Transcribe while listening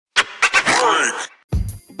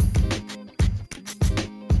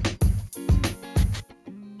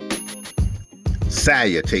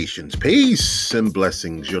Salutations, peace, and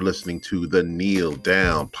blessings. You're listening to the Kneel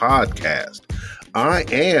Down Podcast. I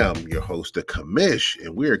am your host, the Commish,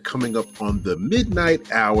 and we are coming up on the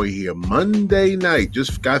midnight hour here, Monday night.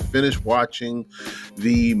 Just got finished watching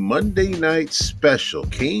the Monday night special.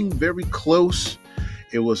 Came very close.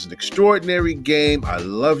 It was an extraordinary game. I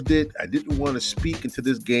loved it. I didn't want to speak until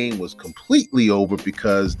this game was completely over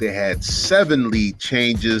because they had 7 lead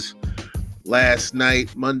changes last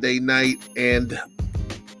night, Monday night, and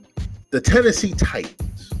the Tennessee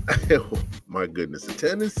Titans. Oh my goodness, the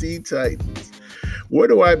Tennessee Titans. Where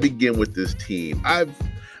do I begin with this team?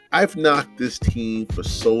 I've knocked this team for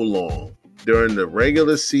so long. During the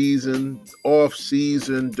regular season, off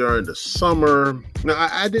season, during the summer. Now,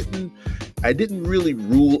 I didn't really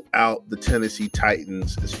rule out the Tennessee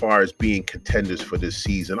Titans as far as being contenders for this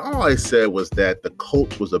season. All I said was that the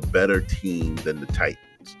Colts was a better team than the Titans.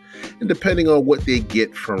 And depending on what they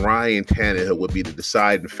get from Ryan Tannehill would be the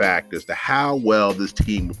deciding factor as to how well this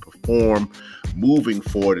team would perform moving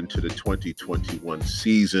forward into the 2021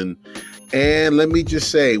 season. And let me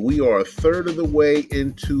just say, we are a third of the way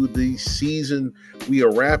into the season. We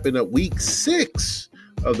are wrapping up week 6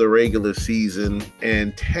 of the regular season,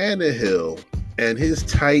 and Tannehill and his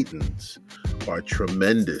Titans are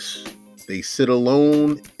tremendous. They sit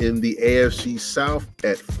alone in the AFC South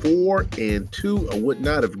at 4-2. I would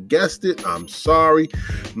not have guessed it. I'm sorry.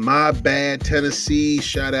 My bad, Tennessee.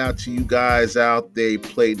 Shout out to you guys out there.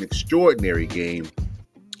 Played an extraordinary game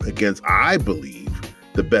against, I believe,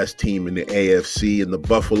 the best team in the AFC and the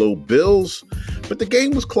Buffalo Bills. But the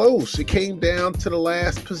game was close. It came down to the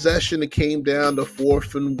last possession. It came down to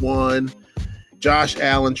 4th and 1. Josh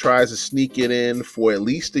Allen tries to sneak it in for at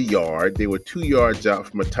least a yard. They were 2 yards out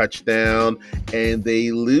from a touchdown, and they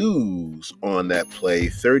lose on that play,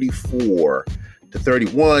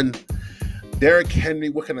 34-31. Derrick Henry,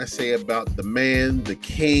 what can I say about the man, the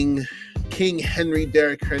king? King Henry,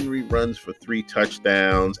 Derrick Henry runs for 3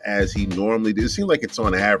 touchdowns as he normally does. It seems like it's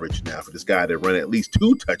on average now for this guy to run at least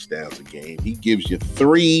 2 touchdowns a game. He gives you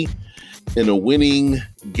 3 in a winning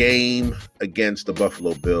game against the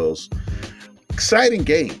Buffalo Bills. Exciting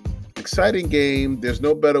game. There's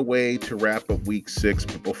no better way to wrap up week 6.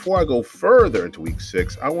 But before I go further into week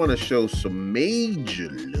 6, I want to show some major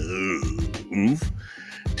love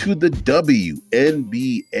to the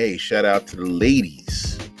WNBA. Shout out to the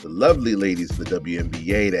ladies, the lovely ladies of the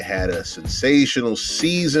WNBA that had a sensational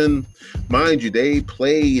season. Mind you, they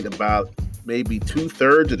played about maybe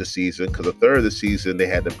 2/3 of the season because a third of the season they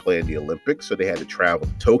had to play in the Olympics, so they had to travel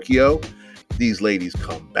to Tokyo. These ladies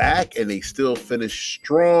come back and they still finish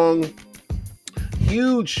strong.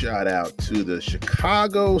 Huge shout out to the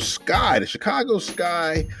Chicago Sky. The Chicago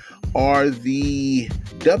Sky are the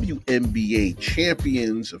WNBA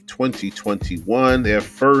champions of 2021. Their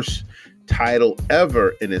first title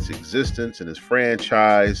ever in its existence, in its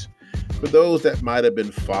franchise. For those that might have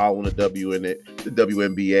been following the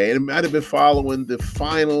WNBA and might have been following the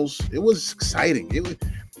finals, it was exciting.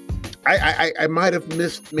 I might have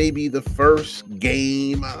missed maybe the first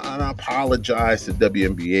game. I apologize to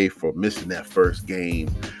WNBA for missing that first game.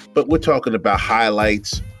 But we're talking about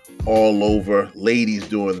highlights all over. Ladies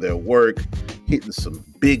doing their work, hitting some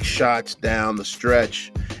big shots down the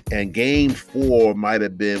stretch. And game 4 might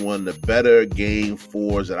have been one of the better game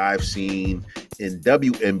 4s that I've seen in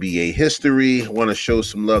WNBA history. I want to show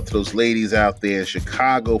some love to those ladies out there in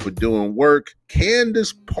Chicago for doing work.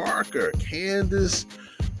 Candace Parker,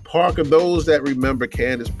 those that remember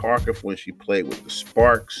Candace Parker when she played with the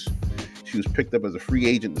Sparks. She was picked up as a free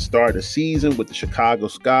agent to start the season with the Chicago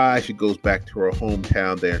Sky. She goes back to her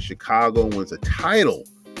hometown there in Chicago and wins a title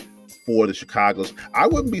for the Chicago's. I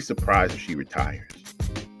wouldn't be surprised if she retires.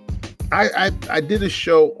 I did a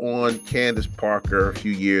show on Candace Parker a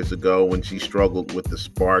few years ago when she struggled with the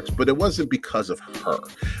Sparks, but it wasn't because of her.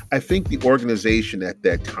 I think the organization at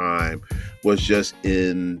that time was just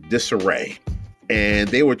in disarray. And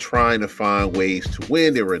they were trying to find ways to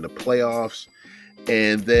win. They were in the playoffs.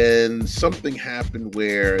 And then something happened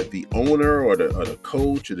where the owner or the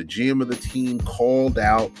coach or the GM of the team called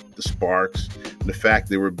out the Sparks, the fact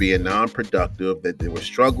they were being non-productive, that they were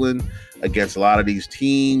struggling against a lot of these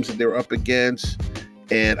teams that they were up against.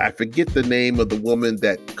 And I forget the name of the woman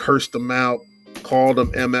that cursed them out, called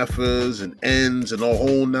them MFers and N's and a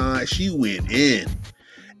whole nine. She went in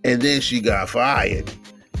and then she got fired.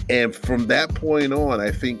 And from that point on,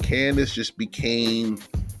 I think Candace just became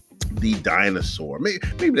the dinosaur.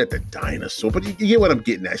 Maybe not the dinosaur, but you get what I'm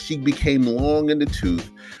getting at. She became long in the tooth.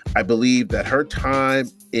 I believe that her time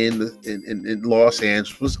in Los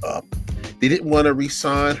Angeles was up. They didn't want to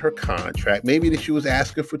re-sign her contract. Maybe that she was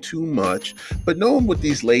asking for too much. But knowing with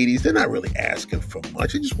these ladies, they're not really asking for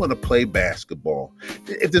much. They just want to play basketball.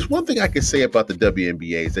 If there's one thing I can say about the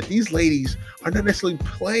WNBA is that these ladies are not necessarily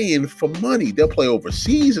playing for money. They'll play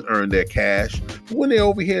overseas and earn their cash. But when they're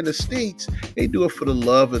over here in the States, they do it for the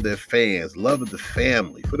love of their fans, love of the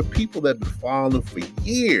family, for the people that have been following them for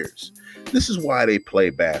years. This is why they play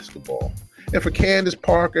basketball. And for Candace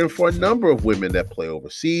Parker and for a number of women that play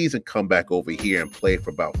overseas and come back over here and play for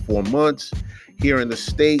about 4 months here in the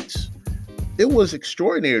States, it was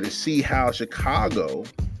extraordinary to see how Chicago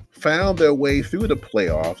found their way through the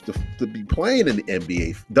playoffs to be playing in the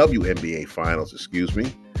WNBA finals,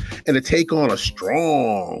 and to take on a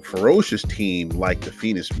strong, ferocious team like the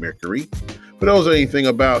Phoenix Mercury. For those who know anything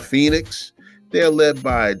about Phoenix, they're led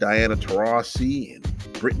by Diana Taurasi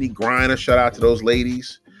and Brittany Griner. Shout out to those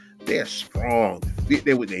ladies. They're strong.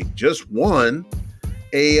 They just won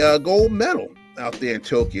a gold medal out there in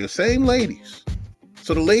Tokyo. Same ladies.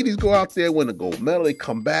 So the ladies go out there, win a gold medal. They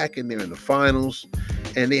come back and they're in the finals.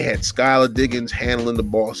 And they had Skylar Diggins handling the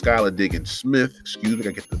ball. Skylar Diggins Smith. Excuse me,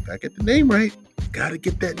 I get the name right. Got to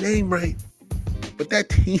get that name right. But that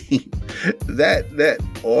team, that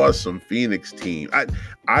awesome Phoenix team,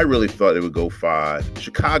 I really thought it would go 5.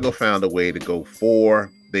 Chicago found a way to go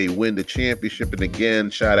 4. They win the championship. And again,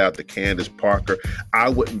 shout out to Candace Parker. I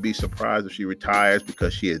wouldn't be surprised if she retires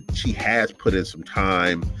because she has put in some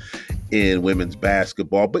time in women's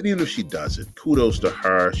basketball. But even if she doesn't, kudos to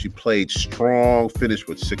her. She played strong, finished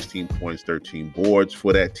with 16 points, 13 boards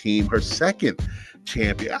for that team. Her second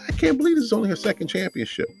champion. I can't believe this is only her second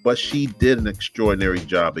championship, but she did an extraordinary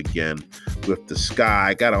job again with the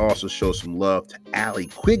Sky. Got to also show some love to Allie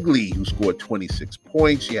Quigley, who scored 26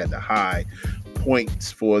 points. She had the high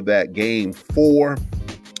points for that game 4.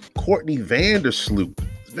 Courtney Vandersloot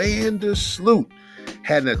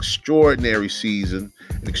had an extraordinary series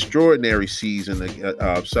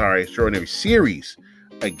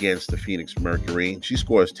against the Phoenix Mercury. She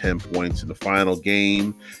scores 10 points in the final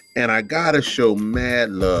game. And I gotta show mad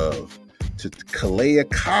love to Kahleah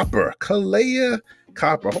Copper. Kahleah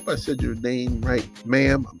Copper. I hope I said your name right,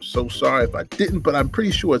 ma'am. I'm so sorry if I didn't, but I'm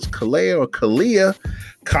pretty sure it's Kahleah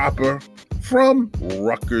Copper from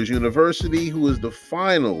Rutgers University, who is the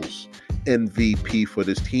finals MVP for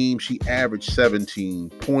this team. She averaged 17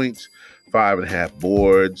 points, 5.5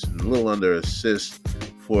 boards, and a little under assists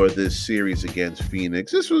for this series against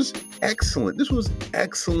Phoenix. This was excellent. This was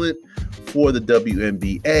excellent for the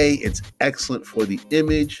WNBA. It's excellent for the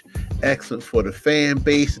image, excellent for the fan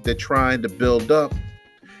base that they're trying to build up.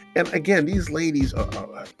 And again, these ladies are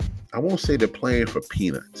I won't say they're playing for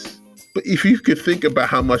peanuts, but if you could think about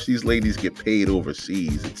how much these ladies get paid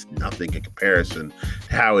overseas, it's nothing in comparison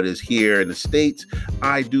to how it is here in the States.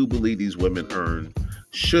 I do believe these women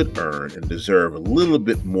should earn and deserve a little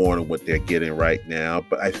bit more than what they're getting right now.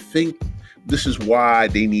 But I think this is why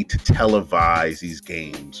they need to televise these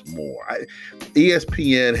games more.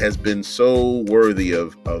 ESPN has been so worthy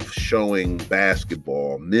of showing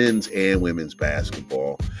basketball, men's and women's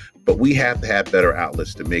basketball. But we have to have better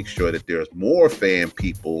outlets to make sure that there's more fan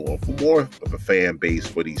people or for more of a fan base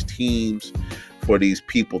for these teams, for these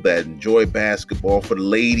people that enjoy basketball, for the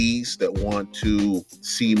ladies that want to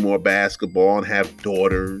see more basketball and have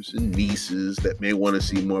daughters and nieces that may want to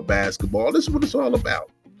see more basketball. This is what it's all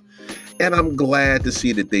about. And I'm glad to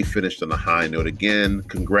see that they finished on a high note. Again,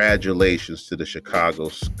 congratulations to the Chicago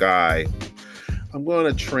Sky. I'm going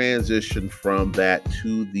to transition from that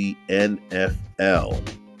to the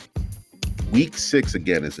NFL. Week 6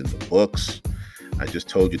 again is in the books. I just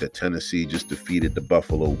told you that Tennessee just defeated the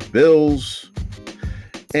Buffalo Bills.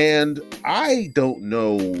 And I don't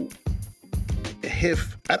know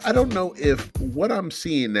if what I'm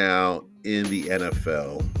seeing now in the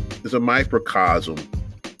NFL is a microcosm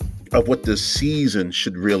of what this season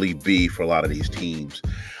should really be for a lot of these teams.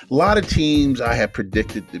 A lot of teams I have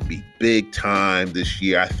predicted to be big time this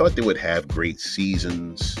year. I thought they would have great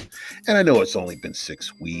seasons. And I know it's only been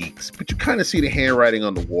 6 weeks, but you kind of see the handwriting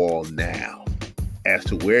on the wall now as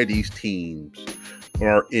to where these teams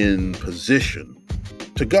are in position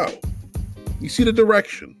to go. You see the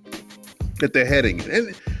direction that they're heading in.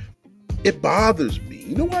 And it bothers me.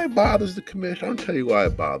 You know why it bothers the commission? I'll tell you why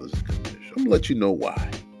it bothers the commission. I'm going to let you know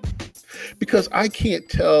why. Because I can't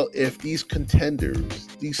tell if these contenders,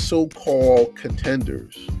 these so-called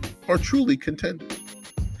contenders, are truly contenders.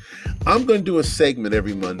 I'm going to do a segment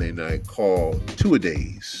every Monday night called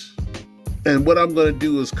Two-A-Days. And what I'm going to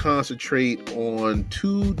do is concentrate on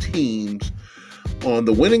 2 teams on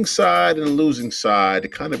the winning side and the losing side to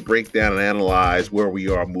kind of break down and analyze where we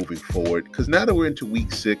are moving forward. Because now that we're into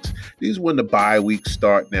week 6, these are when the bye weeks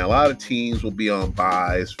start. Now, a lot of teams will be on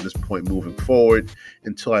byes from this point moving forward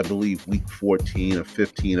until I believe week 14 or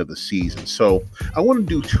 15 of the season. So I want to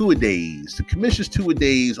do 2-a-days, the commission's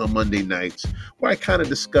 2-a-days on Monday nights, where I kind of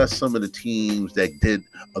discuss some of the teams that did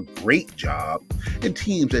a great job and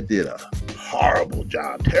teams that did a horrible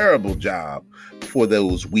job, terrible job for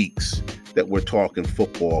those weeks that we're talking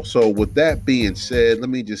football. So with that being said, let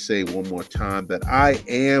me just say one more time that I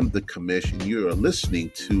am the commission. You're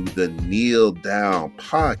listening to the Kneel Down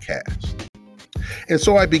podcast. And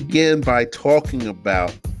so I begin by talking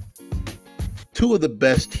about 2 of the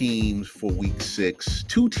best teams for week 6,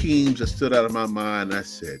 2 teams that stood out of my mind. I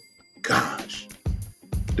said, gosh,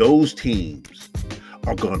 those teams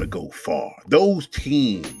are going to go far. Those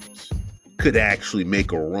teams could actually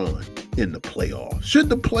make a run in the playoffs. Should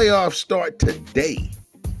the playoffs start today?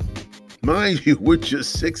 Mind you, we're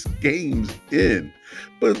just 6 games in.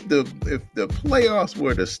 But if the playoffs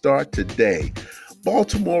were to start today,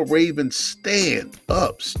 Baltimore Ravens, stand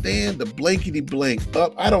the blankety blank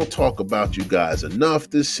up. I don't talk about you guys enough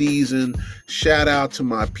this season. Shout out to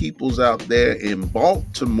my peoples out there in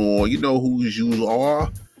Baltimore. You know who you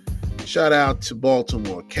are. Shout out to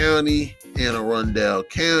Baltimore County, Anne Arundel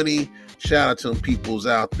County. Shout out to them peoples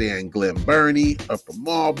out there in Glen Burnie, Upper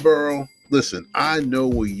Marlboro. Listen, I know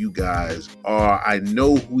where you guys are. I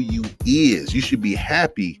know who you is. You should be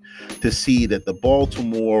happy to see that the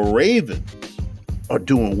Baltimore Ravens are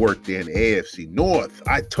doing work there in the AFC North.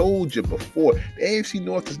 I told you before, the AFC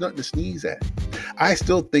North is nothing to sneeze at. I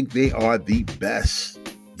still think they are the best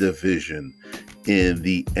division in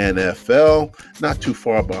the NFL. Not too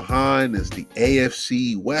far behind is the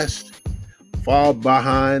AFC West. Far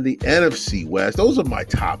behind the NFC West. Those are my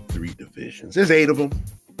top 3 divisions. There's 8 of them.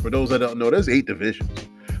 For those that don't know, there's 8 divisions.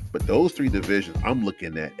 But those 3 divisions I'm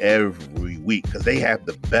looking at every week because they have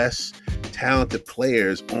the best talented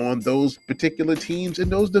players on those particular teams in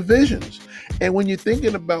those divisions. And when you're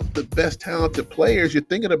thinking about the best talented players, you're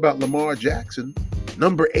thinking about Lamar Jackson,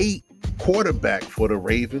 number 8 quarterback for the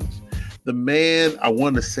Ravens. The man, I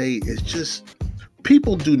want to say, is just,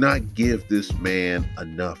 people do not give this man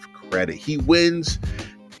enough credit. He wins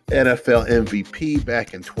NFL MVP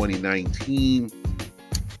back in 2019.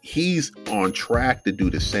 He's on track to do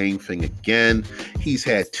the same thing again. He's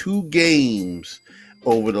had 2 games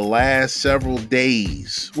over the last several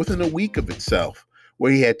days, within a week of itself,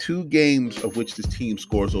 where he had 2 games of which this team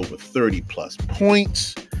scores over 30 plus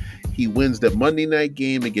points. He wins the Monday night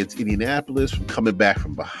game against Indianapolis from coming back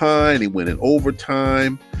from behind. They win in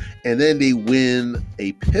overtime. And then they win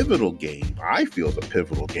a pivotal game, I feel it's a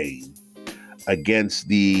pivotal game, against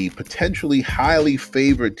the potentially highly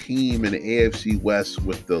favored team in the AFC West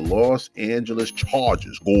with the Los Angeles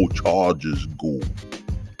Chargers. Go Chargers, go.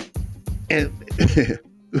 And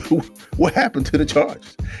what happened to the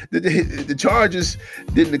Chargers? The Chargers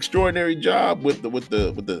did an extraordinary job with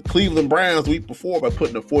the Cleveland Browns the week before by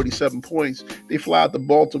putting up 47 points. They fly out to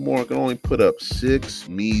Baltimore and can only put up 6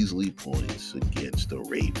 measly points against the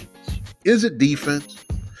Ravens. Is it defense?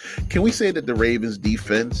 Can we say that the Ravens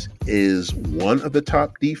defense is one of the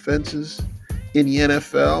top defenses in the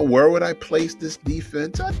NFL? Where would I place this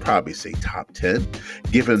defense? I'd probably say top 10,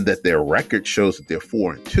 given that their record shows that they're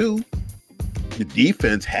 4-2. The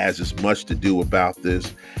defense has as much to do about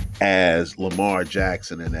this as Lamar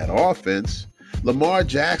Jackson and that offense. Lamar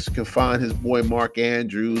Jackson can find his boy Mark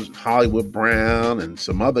Andrews, Hollywood Brown, and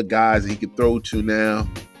some other guys he could throw to now.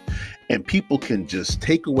 And people can just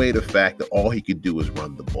take away the fact that all he could do is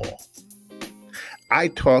run the ball. I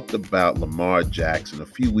talked about Lamar Jackson a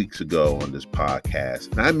few weeks ago on this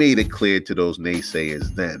podcast, and I made it clear to those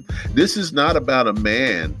naysayers then, this is not about a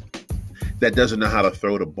man that doesn't know how to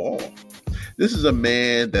throw the ball. This is a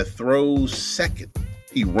man that throws second.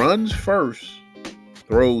 He runs first,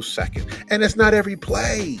 throws second. And it's not every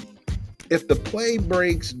play. If the play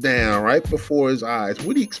breaks down right before his eyes,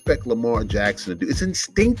 what do you expect Lamar Jackson to do? It's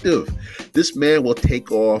instinctive. This man will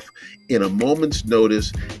take off in a moment's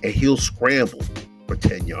notice and he'll scramble for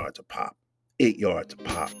 10 yards a pop, 8 yards a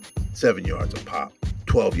pop, 7 yards a pop,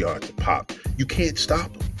 12 yards a pop. You can't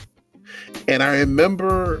stop him. And I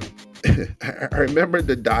remember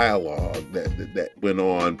the dialogue that went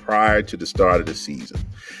on prior to the start of the season.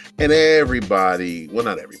 And everybody, well,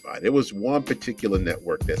 not everybody, there was one particular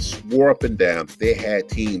network that swore up and down that they had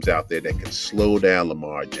teams out there that could slow down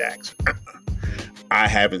Lamar Jackson. I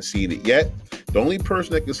haven't seen it yet. The only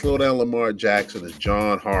person that can slow down Lamar Jackson is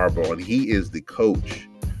John Harbaugh, and he is the coach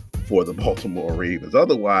for the Baltimore Ravens.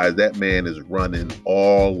 Otherwise, that man is running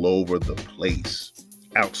all over the place.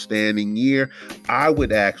 outstanding year, I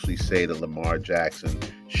would actually say that Lamar Jackson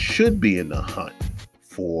should be in the hunt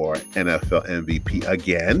for NFL MVP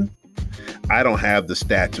again. I don't have the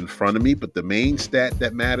stats in front of me, but the main stat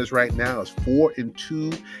that matters right now is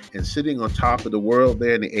 4-2 and sitting on top of the world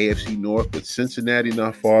there in the AFC North, with Cincinnati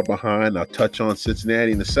not far behind. I'll touch on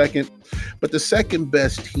Cincinnati in a second. But the second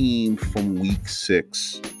best team from week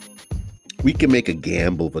 6, we can make a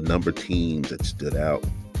gamble of a number of teams that stood out.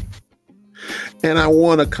 And I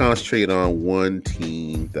want to concentrate on one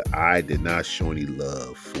team that I did not show any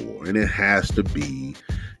love for, and it has to be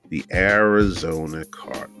the Arizona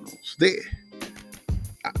Cardinals.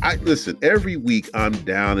 I listen, every week I'm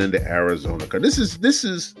down in the Arizona Cardinals. This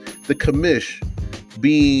is the commish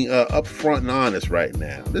being upfront and honest right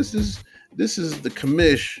now. This is the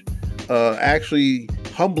commish actually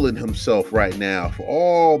humbling himself right now for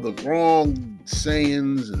all the wrong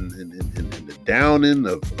sayings and the downing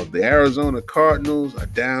of the Arizona Cardinals. I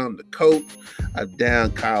down the coach. I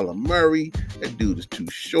down Kyler Murray. That dude is too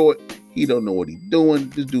short. He don't know what he's doing.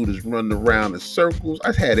 This dude is running around in circles.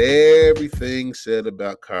 I've had everything said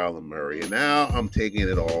about Kyler Murray, and now I'm taking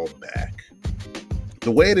it all back.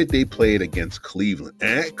 The way that they played against Cleveland,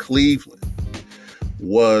 at Cleveland,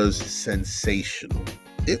 was sensational.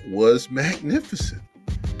 It was magnificent.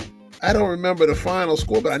 I don't remember the final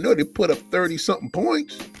score, but I know they put up 30-something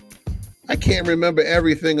points. I can't remember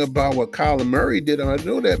everything about what Kyler Murray did. I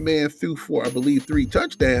know that man threw for, I believe, 3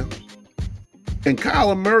 touchdowns. And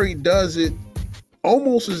Kyler Murray does it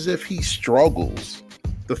almost as if he struggles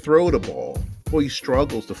to throw the ball, or he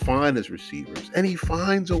struggles to find his receivers, and he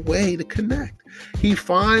finds a way to connect. He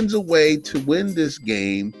finds a way to win this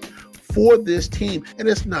game for this team. And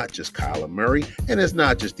it's not just Kyler Murray, and it's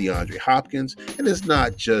not just DeAndre Hopkins, and it's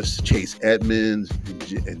not just Chase Edmonds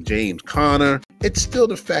and James Conner. It's still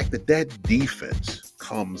the fact that defense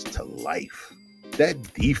comes to life. That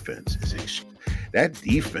defense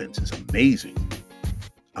is amazing.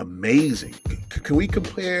 Amazing. Can we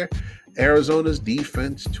compare Arizona's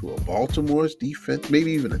defense to a Baltimore's defense,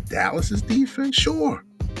 maybe even a Dallas's defense? Sure.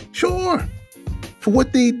 For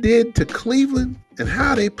what they did to Cleveland and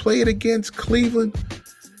how they played against Cleveland,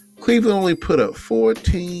 Cleveland only put up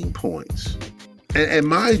 14 points. And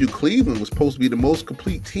mind you, Cleveland was supposed to be the most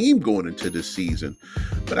complete team going into this season.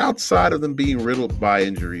 But outside of them being riddled by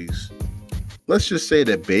injuries, let's just say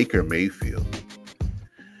that Baker Mayfield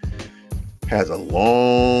has a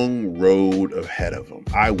long road ahead of him.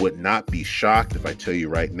 I would not be shocked if I tell you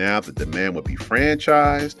right now that the man would be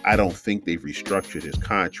franchised. I don't think they've restructured his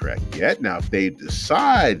contract yet. Now, if they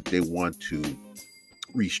decide they want to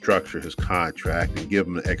restructure his contract and give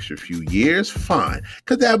him an extra few years, fine.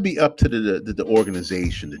 Because that would be up to the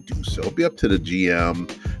organization to do so. It'll be up to the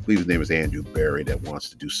GM. I believe his name is Andrew Berry, that wants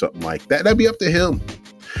to do something like that. That'd be up to him.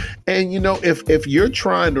 And, if you're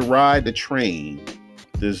trying to ride the train,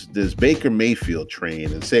 this Baker Mayfield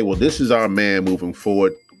train, and say, well, this is our man moving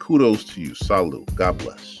forward, kudos to you. Salute. God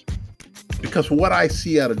bless. Because for what I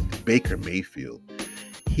see out of Baker Mayfield,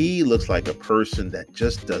 he looks like a person that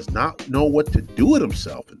just does not know what to do with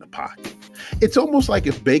himself in the pocket. It's almost like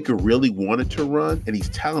if Baker really wanted to run and he's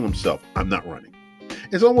telling himself, I'm not running.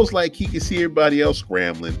 It's almost like he can see everybody else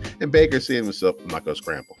scrambling and Baker saying to himself, I'm not going to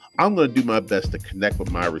scramble. I'm going to do my best to connect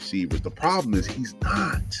with my receivers. The problem is he's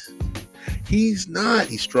not. He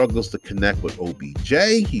struggles to connect with OBJ.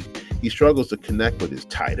 He struggles to connect with his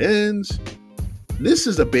tight ends. This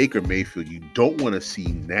is a Baker Mayfield you don't want to see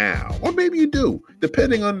now. Or maybe you do,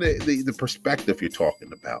 depending on the perspective you're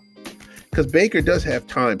talking about. Because Baker does have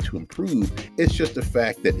time to improve. It's just the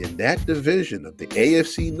fact that in that division of the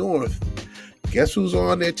AFC North, guess who's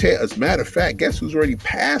on their tail? As a matter of fact, guess who's already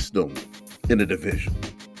passed them in the division?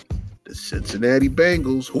 The Cincinnati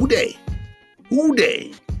Bengals. Who they?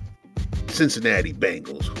 Cincinnati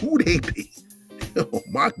Bengals. Who they be? Oh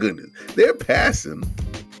my goodness. They're passing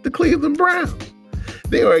the Cleveland Browns.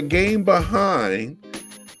 They are a game behind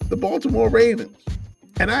the Baltimore Ravens.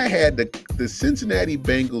 And I had the Cincinnati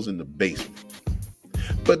Bengals in the basement.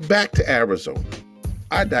 But back to Arizona.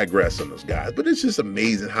 I digress on those guys, but it's just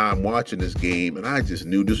amazing how I'm watching this game, and I just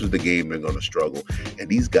knew this was the game they're going to struggle. And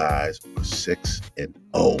these guys are 6-0,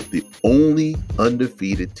 the only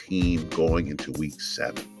undefeated team going into week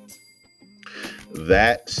 7.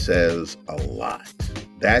 That says a lot.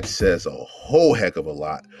 That says a whole heck of a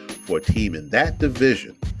lot for a team in that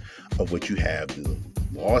division, of which you have the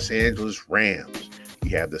Los Angeles Rams,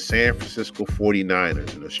 you have the San Francisco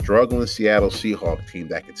 49ers, and a struggling Seattle Seahawks team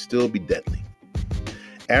that could still be deadly.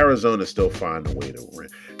 Arizona still find a way to win.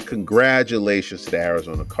 Congratulations to the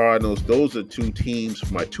Arizona Cardinals. Those are two teams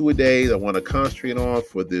for my two-a-days I want to concentrate on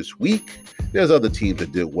for this week. There's other teams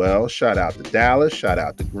that did well. Shout out to Dallas. Shout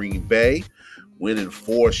out to Green Bay. Winning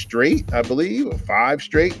 4 straight, I believe, or 5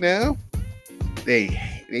 straight now. They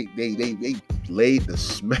laid the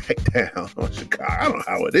smack down on Chicago. I don't know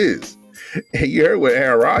how it is. And you heard what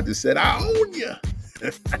Aaron Rodgers said, I own you.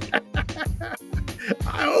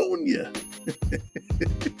 I own you.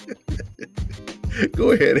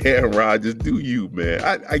 Go ahead, Aaron Rodgers. Do you, man.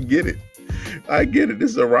 I get it. I get it.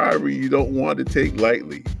 This is a rivalry you don't want to take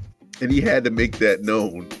lightly. And he had to make that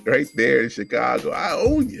known right there in Chicago. I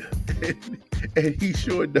own you. And he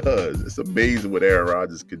sure does. It's amazing what Aaron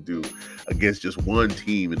Rodgers can do against just one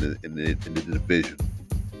team in the division.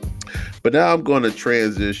 But now I'm going to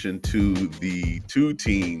transition to the two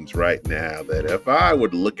teams right now that if I were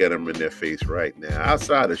to look at them in their face right now,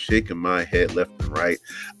 outside of shaking my head left and right,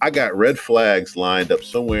 I got red flags lined up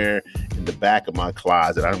somewhere in the back of my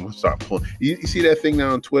closet. I'm going to start pulling. You see that thing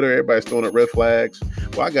now on Twitter? Everybody's throwing up red flags.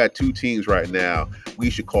 Well, I got two teams right now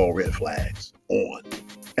we should call red flags on.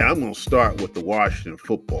 And I'm going to start with the Washington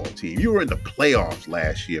football team. You were in the playoffs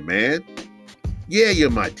last year, man. Yeah, you're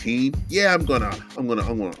my team. Yeah, I'm gonna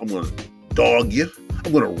dog you.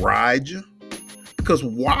 I'm gonna ride you. Because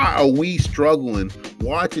why are we struggling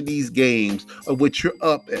watching these games of which you're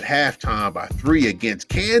up at halftime by 3 against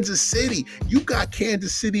Kansas City? You got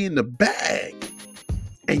Kansas City in the bag,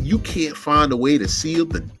 and you can't find a way to seal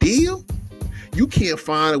the deal. You can't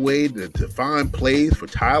find a way to find plays for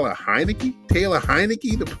Taylor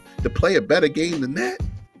Heinicke to play a better game than that.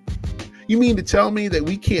 You mean to tell me that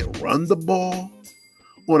we can't run the ball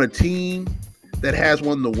on a team that has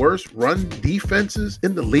one of the worst run defenses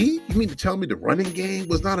in the league? You mean to tell me the running game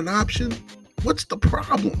was not an option? What's the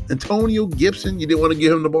problem? Antonio Gibson, you didn't want to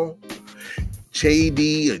give him the ball?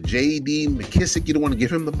 JD McKissick, you didn't want to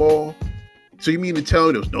give him the ball? So you mean to tell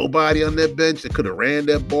me there was nobody on that bench that could have ran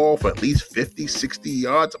that ball for at least 50, 60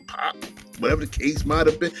 yards a pop? Whatever the case might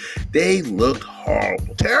have been. They looked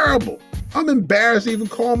horrible, terrible. I'm embarrassed to even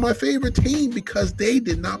call my favorite team because they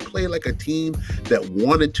did not play like a team that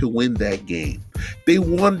wanted to win that game. They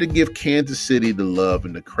wanted to give Kansas City the love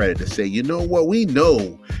and the credit to say, you know what, we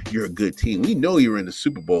know you're a good team. We know you were in the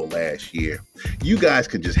Super Bowl last year. You guys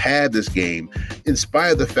can just have this game in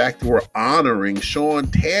spite of the fact that we're honoring Sean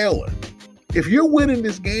Taylor. If you're winning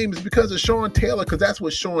this game, it's because of Sean Taylor, because that's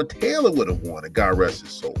what Sean Taylor would have wanted, God rest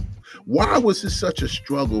his soul. Why was this such a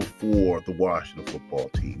struggle for the Washington football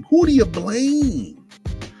team? Who do you blame?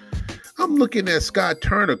 I'm looking at Scott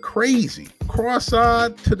Turner crazy.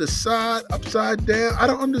 Cross-eyed, to the side, upside down. I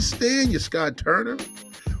don't understand you, Scott Turner.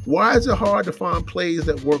 Why is it hard to find plays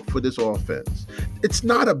that work for this offense? It's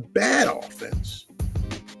not a bad offense.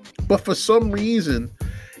 But for some reason,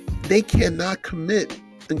 they cannot commit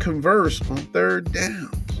and converse on third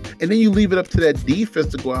downs. And then you leave it up to that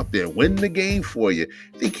defense to go out there and win the game for you.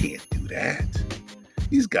 They can't do that.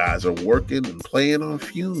 These guys are working and playing on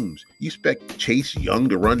fumes. You expect Chase Young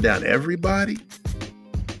to run down everybody?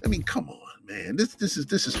 I mean, come on, man. This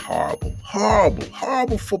is horrible.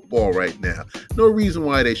 Horrible football right now. No reason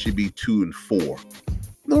why they should be 2-4.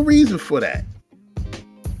 No reason for that.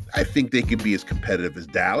 I think they could be as competitive as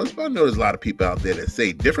Dallas, but I know there's a lot of people out there that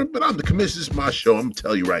say different, but I'm the commissioner. This is my show. I'm going to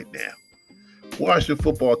tell you right now. Washington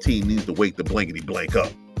football team needs to wake the blankety blank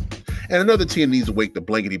up. And another team needs to wake the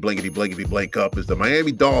blankety blank up is the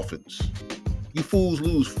Miami Dolphins. You fools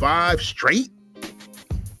lose 5 straight?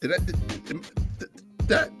 Was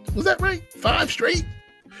that right? 5 straight?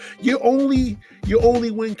 Your only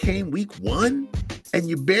win came week 1, and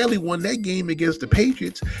you barely won that game against the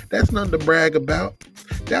Patriots. That's nothing to brag about.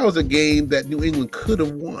 That was a game that New England could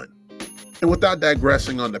have won. And without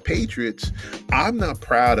digressing on the Patriots, I'm not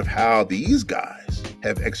proud of how these guys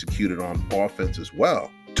have executed on offense as well.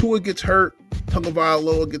 Tua gets hurt,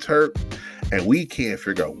 Tagovailoa gets hurt, and we can't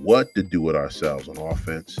figure out what to do with ourselves on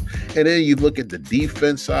offense. And then you look at the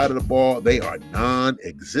defense side of the ball, they are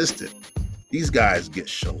non-existent. These guys get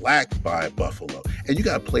shellacked by Buffalo, and you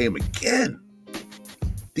got to play them again.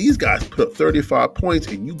 These guys put up 35 points,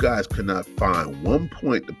 and you guys could not find 1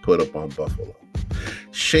 point to put up on Buffalo.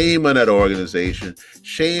 Shame on that organization.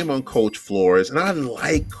 Shame on Coach Flores. And I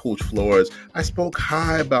like Coach Flores. I spoke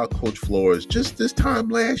high about Coach Flores just this time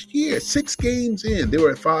last year. 6 games in, they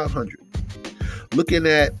were at 500. Looking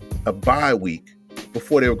at a bye week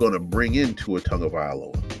before they were going to bring in Tua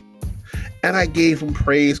Tagovailoa. And I gave him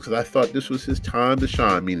praise because I thought this was his time to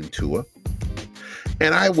shine, meaning Tua.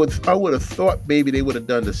 And I would have thought maybe they would have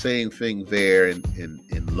done the same thing there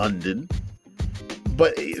in London.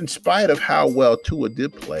 But in spite of how well Tua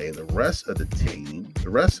did play, the rest of the team, the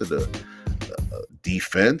rest of the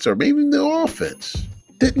defense or maybe the offense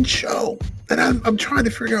didn't show. And I'm trying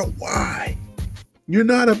to figure out why. You're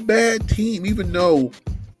not a bad team, even though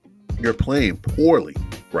you're playing poorly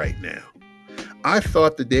right now. I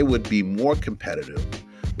thought that they would be more competitive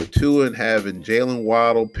with Tua and having Jalen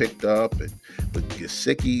Waddle picked up, and with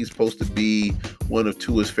Gesicki supposed to be one of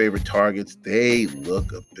Tua's favorite targets. They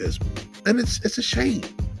look abysmal. And it's a shame.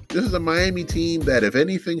 This is a Miami team that if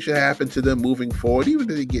anything should happen to them moving forward, even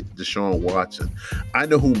if they get Deshaun Watson, I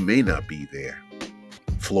know who may not be there.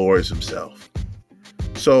 Flores himself.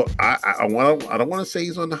 So I don't want to say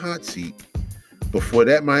he's on the hot seat, but for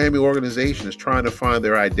that Miami organization is trying to find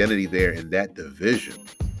their identity there in that division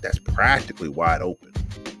that's practically wide open.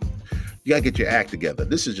 You got to get your act together.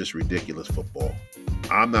 This is just ridiculous football.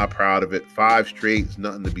 I'm not proud of it. 5 straight is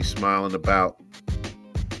nothing to be smiling about.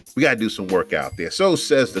 We got to do some work out there. So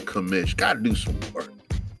says the commish. Got to do some work.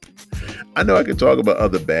 I know I can talk about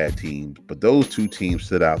other bad teams, but those 2 teams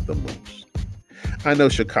stood out the most. I know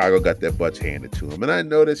Chicago got their butts handed to them, and I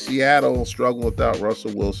know that Seattle struggled without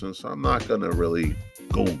Russell Wilson, so I'm not going to really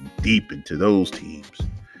go deep into those teams.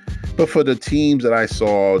 But for the teams that I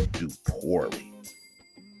saw do poorly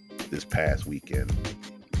this past weekend,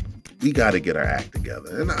 we got to get our act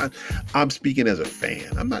together. And I'm speaking as a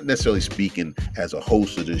fan. I'm not necessarily speaking as a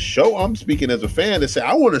host of this show. I'm speaking as a fan to say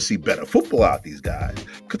I want to see better football out these guys,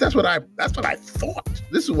 because that's what I thought.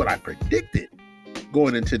 This is what I predicted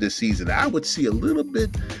going into this season. I would see a little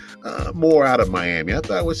bit more out of Miami. I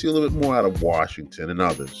thought I would see a little bit more out of Washington and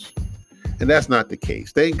others. And that's not the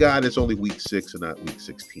case. Thank God it's only week 6 and not week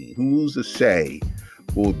 16. Who's to say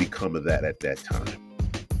what would become of that at that time?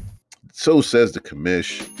 So says the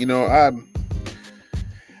commish. You know, I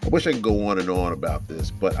wish I could go on and on about this,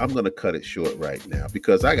 but I'm going to cut it short right now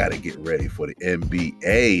because I got to get ready for the NBA.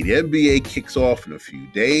 The NBA kicks off in a few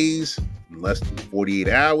days, in less than 48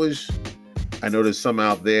 hours. I know there's some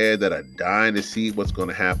out there that are dying to see what's going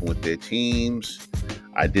to happen with their teams.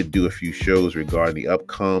 I did do a few shows regarding the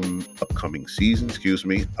upcoming season,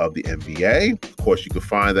 of the NBA. Of course, you can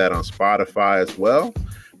find that on Spotify as well.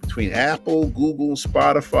 Between Apple, Google,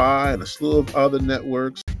 Spotify, and a slew of other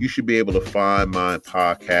networks, you should be able to find my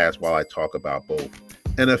podcast while I talk about both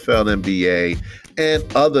NFL, NBA,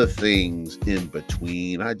 and other things in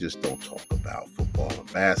between. I just don't talk about football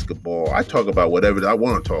and basketball. I talk about whatever I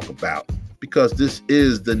want to talk about, because this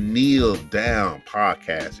is the Kneel Down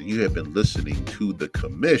podcast, and you have been listening to the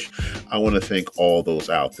commish. I want to thank all those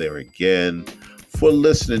out there again for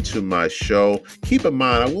listening to my show. Keep in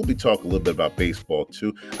mind, I will be talking a little bit about baseball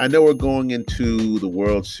too. I know we're going into the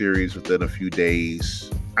World Series within a few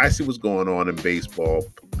days. I see what's going on in baseball.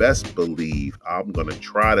 Best believe I'm going to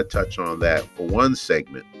try to touch on that for one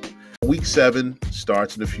segment. Week 7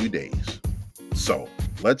 starts in a few days. So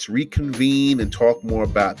let's reconvene and talk more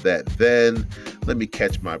about that then. Let me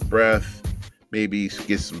catch my breath, maybe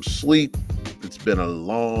get some sleep. It's been a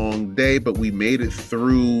long day, but we made it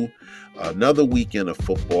through another weekend of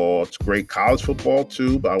football. It's great college football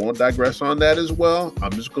too, but I won't digress on that as well.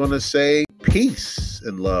 I'm just going to say peace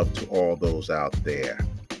and love to all those out there.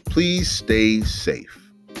 Please stay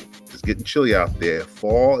safe. It's getting chilly out there.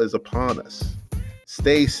 Fall is upon us.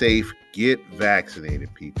 Stay safe. Get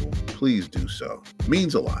vaccinated, people. Please do so. It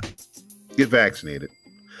means a lot. Get vaccinated.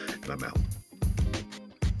 And I'm out.